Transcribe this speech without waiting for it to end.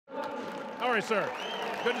story, sir.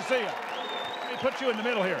 Good to see you. Let me put you in the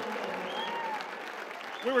middle here.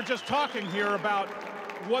 We were just talking here about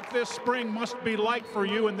what this spring must be like for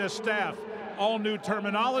you and this staff. All new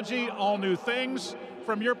terminology, all new things.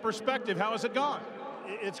 From your perspective, how has it gone?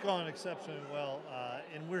 It's gone exceptionally well,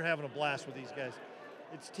 and we're having a blast with these guys.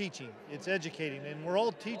 It's teaching, it's educating, and we're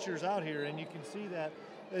all teachers out here, and you can see that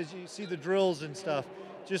as you see the drills and stuff,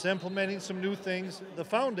 just implementing some new things. The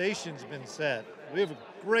foundation's been set. We have a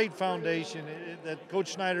great foundation that Coach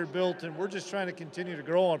Schneider built, and we're just trying to continue to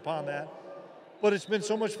grow upon that. But it's been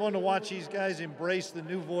so much fun to watch these guys embrace the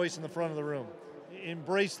new voice in the front of the room,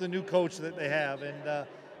 embrace the new coach that they have, and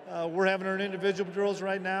we're having our individual drills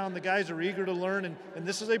right now, and the guys are eager to learn, and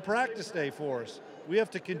this is a practice day for us. We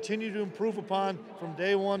have to continue to improve upon from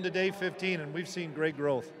day 1 to day 15, and we've seen great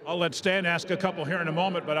growth. I'll let Stan ask a couple here in a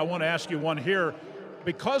moment, but I want to ask you one here.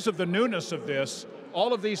 Because of the newness of this,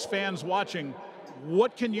 all of these fans watching,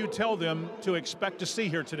 what can you tell them to expect to see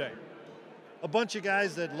here today? A bunch of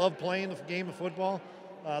guys that love playing the game of football,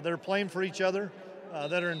 that are playing for each other,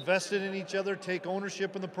 that are invested in each other, take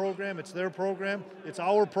ownership in the program. It's their program, it's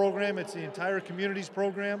our program, it's the entire community's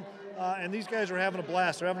program, and these guys are having a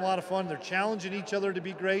blast. They're having a lot of fun. They're challenging each other to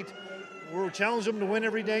be great. We're challenging them to win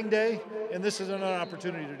every dang day, and this is another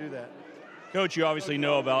opportunity to do that. Coach, you obviously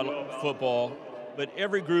know about football, but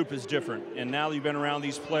every group is different, and now that you've been around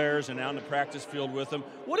these players and out in the practice field with them,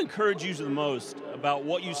 what encourages you the most about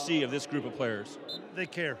what you see of this group of players? They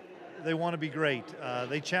care. They want to be great.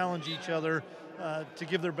 They challenge each other to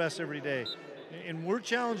give their best every day. And we're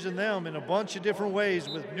challenging them in a bunch of different ways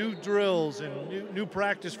with new drills and new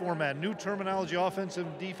practice format, new terminology offensive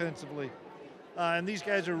and defensively. And these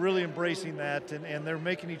guys are really embracing that, and they're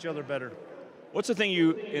making each other better. What's the thing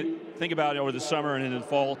you think about over the summer and in the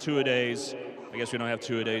fall, two-a-days? I guess we don't have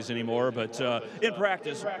two-a-days anymore, but in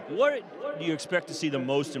practice, what do you expect to see the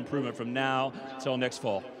most improvement from now until next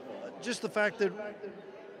fall? Just the fact that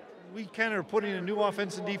we kind of are putting a new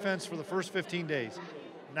offense and defense for the first 15 days.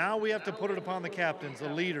 Now we have to put it upon the captains, the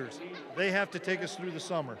leaders. They have to take us through the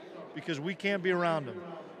summer because we can't be around them.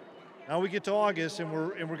 Now we get to August, and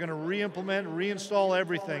we're going to re-implement, reinstall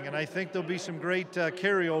everything, and I think there'll be some great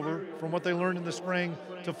carryover from what they learned in the spring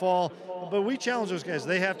to fall. But we challenge those guys.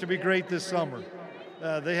 They have to be great this summer.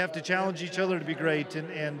 They have to challenge each other to be great,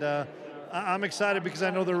 and I'm excited because I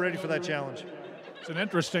know they're ready for that challenge. It's an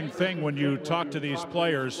interesting thing when you talk to these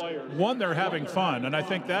players. One, they're having fun, and I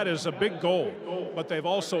think that is a big goal, but they've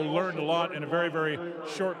also learned a lot in a very, very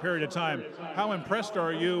short period of time. How impressed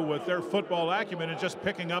are you with their football acumen and just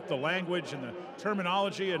picking up the language and the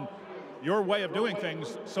terminology and your way of doing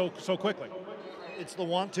things so quickly? It's the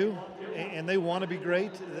want to, and they want to be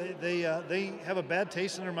great. They have a bad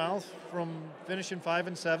taste in their mouth from finishing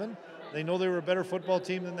 5-7. They know they were a better football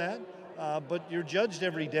team than that, but you're judged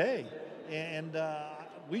every day. And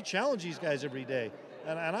we challenge these guys every day.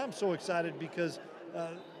 And I'm so excited because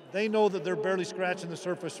they know that they're barely scratching the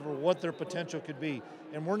surface for what their potential could be.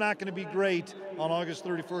 And we're not going to be great on August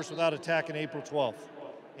 31st without attacking April 12th.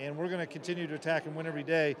 And we're going to continue to attack and win every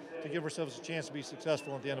day to give ourselves a chance to be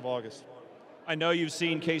successful at the end of August. I know you've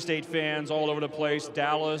seen K-State fans all over the place,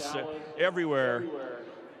 Dallas, everywhere.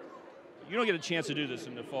 You don't get a chance to do this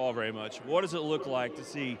in the fall very much. What does it look like to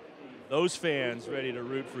see those fans ready to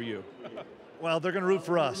root for you? Well, they're going to root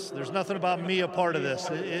for us. There's nothing about me a part of this.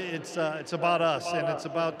 It's about us, and it's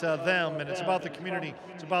about them, and it's about the community.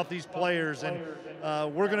 It's about these players, and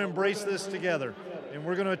we're going to embrace this together, and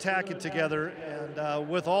we're going to attack it together, and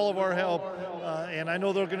with all of our help. And I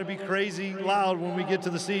know they're going to be crazy loud when we get to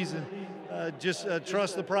the season. Just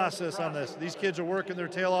trust the process on this. These kids are working their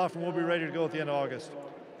tail off, and we'll be ready to go at the end of August.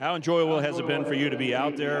 How enjoyable has it been for you to be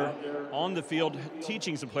out there on the field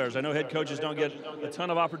teaching some players? I know head coaches don't get a ton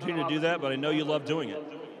of opportunity to do that, but I know you love doing it.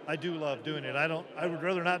 I do love doing it. I would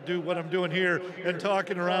rather not do what I'm doing here and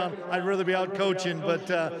talking around. I'd rather be out coaching, but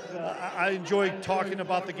I enjoy talking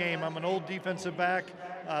about the game. I'm an old defensive back.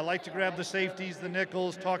 I like to grab the safeties, the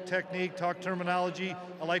nickels, talk technique, talk terminology.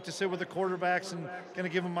 I like to sit with the quarterbacks and kind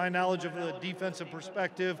of give them my knowledge of the defensive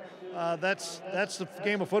perspective. That's the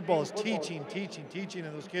game of football, is teaching,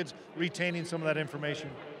 and those kids retaining some of that information.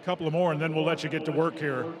 A couple of more, and then we'll let you get to work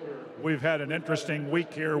here. We've had an interesting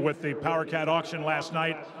week here with the Power Cat auction last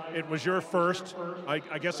night. It was your first.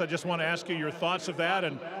 I guess I just want to ask you your thoughts of that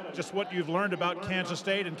and just what you've learned about Kansas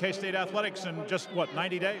State and K-State athletics in just,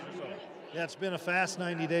 90 days or so? Yeah, it's been a fast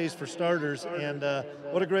 90 days for starters, and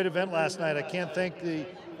what a great event last night. I can't thank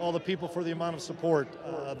all the people for the amount of support,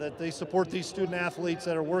 that they support these student athletes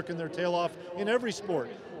that are working their tail off in every sport,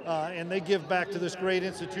 and they give back to this great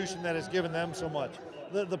institution that has given them so much.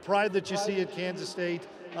 The pride that you see at Kansas State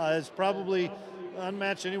is probably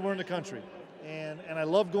unmatched anywhere in the country. And I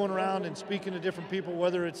love going around and speaking to different people,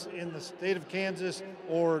 whether it's in the state of Kansas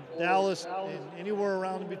or Dallas and anywhere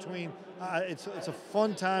around in between. It's a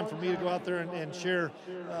fun time for me to go out there and share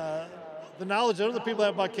the knowledge that other people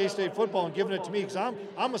have about K-State football and giving it to me, because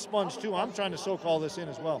I'm a sponge too. I'm trying to soak all this in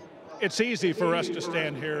as well. It's easy for us to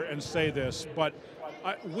stand here and say this, but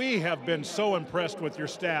we have been so impressed with your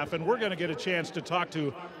staff, and we're going to get a chance to talk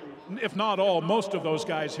to, if not all, most of those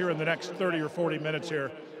guys here in the next 30 or 40 minutes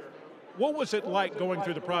here. What was it like going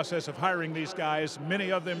through the process of hiring these guys?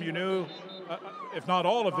 Many of them you knew, if not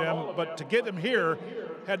all of them, but to get them here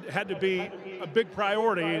had to be a big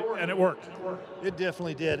priority, and it worked. It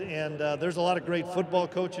definitely did, and there's a lot of great football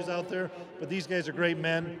coaches out there, but these guys are great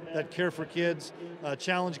men that care for kids,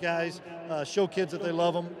 challenge guys, show kids that they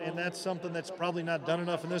love them, and that's something that's probably not done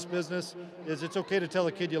enough in this business. Is it's okay to tell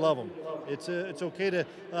a kid you love them. It's okay to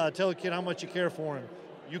tell a kid how much you care for him.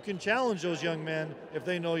 You can challenge those young men if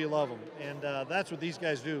they know you love them, and that's what these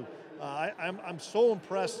guys do. I'm so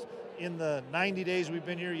impressed. In the 90 days we've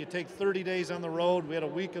been here, you take 30 days on the road. We had a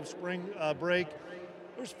week of spring break.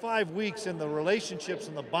 There's 5 weeks, and the relationships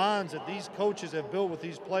and the bonds that these coaches have built with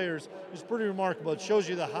these players is pretty remarkable. It shows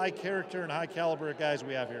you the high character and high caliber of guys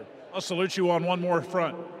we have here. I'll salute you on one more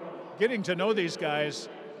front. Getting to know these guys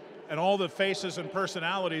and all the faces and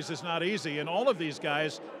personalities is not easy, and all of these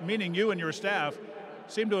guys, meaning you and your staff,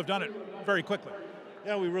 seem to have done it very quickly.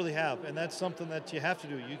 Yeah, we really have, and that's something that you have to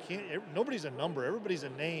do. You can't. Nobody's a number. Everybody's a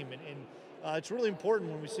name, and it's really important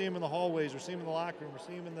when we see them in the hallways, or see them in the locker room, or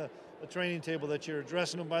see them in the training table, that you're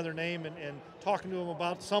addressing them by their name and talking to them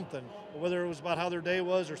about something, whether it was about how their day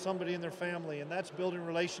was or somebody in their family, and that's building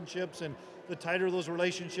relationships. And the tighter those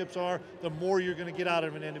relationships are, the more you're going to get out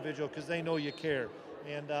of an individual, because they know you care.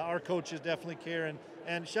 And our coaches definitely care.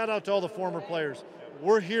 And shout out to all the former players.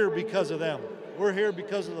 We're here because of them. We're here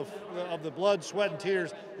because of the blood, sweat, and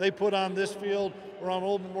tears they put on this field or on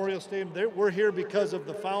Old Memorial Stadium. We're here because of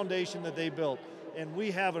the foundation that they built. And we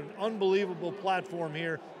have an unbelievable platform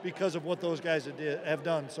here because of what those guys have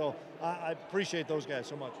done. So I appreciate those guys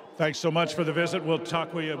so much. Thanks so much for the visit. We'll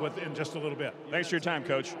talk with you in just a little bit. Thanks for your time,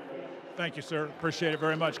 Coach. Thank you, sir. Appreciate it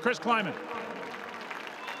very much. Chris Klieman.